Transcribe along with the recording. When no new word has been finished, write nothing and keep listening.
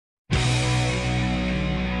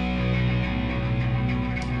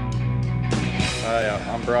Hi,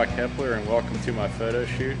 I'm Brock Hepler, and welcome to my photo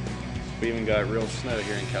shoot. We even got real snow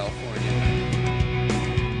here in California.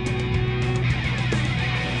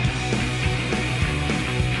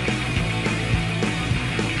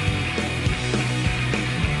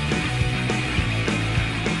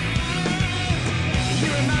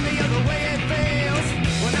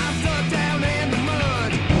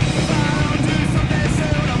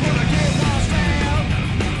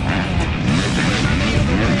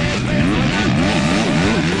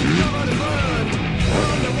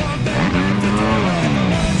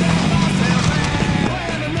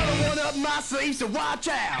 So watch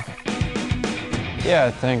out. Yeah,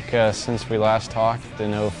 I think since we last talked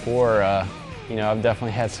in '04, I've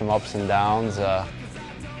definitely had some ups and downs.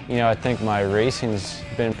 I think my racing's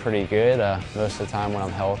been pretty good. Most of the time when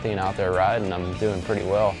I'm healthy and out there riding, I'm doing pretty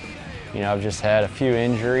well. I've just had a few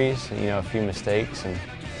injuries, a few mistakes, and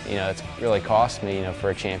it's really cost me, for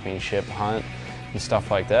a championship hunt and stuff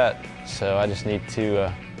like that. So I just need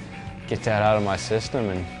to get that out of my system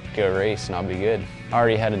and go race, and I'll be good. I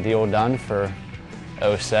already had a deal done for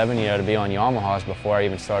 '07, to be on Yamahas before I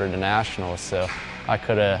even started the Nationals, so I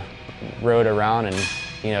could have rode around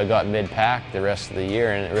and, got mid-pack the rest of the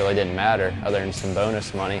year, and it really didn't matter other than some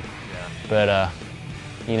bonus money. Yeah. But,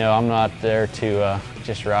 I'm not there to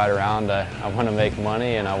just ride around. I want to make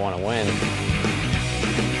money and I want to win.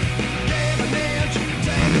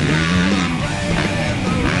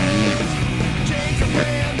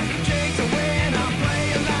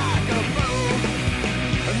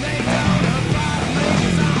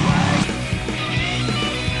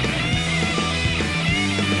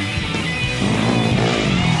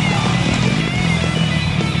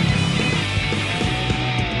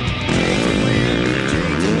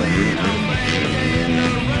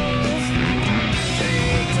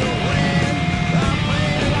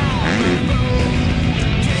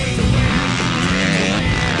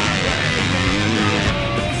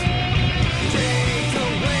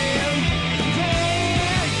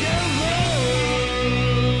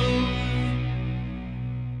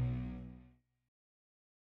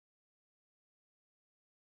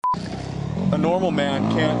 A normal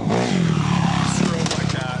man can't strobe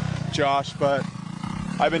like that, Josh, but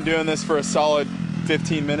I've been doing this for a solid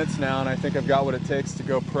 15 minutes now, and I think I've got what it takes to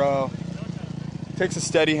go pro. It takes a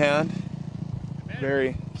steady hand,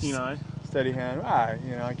 very keen eye, steady hand.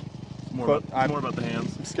 More about the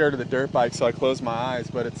hands. I'm scared of the dirt bike, so I close my eyes,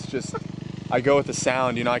 but it's just, I go with the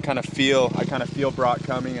sound. I kind of feel Brock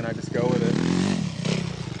coming, and I just go with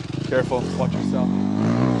it. Careful, watch yourself.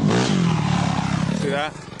 See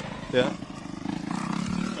that? Yeah.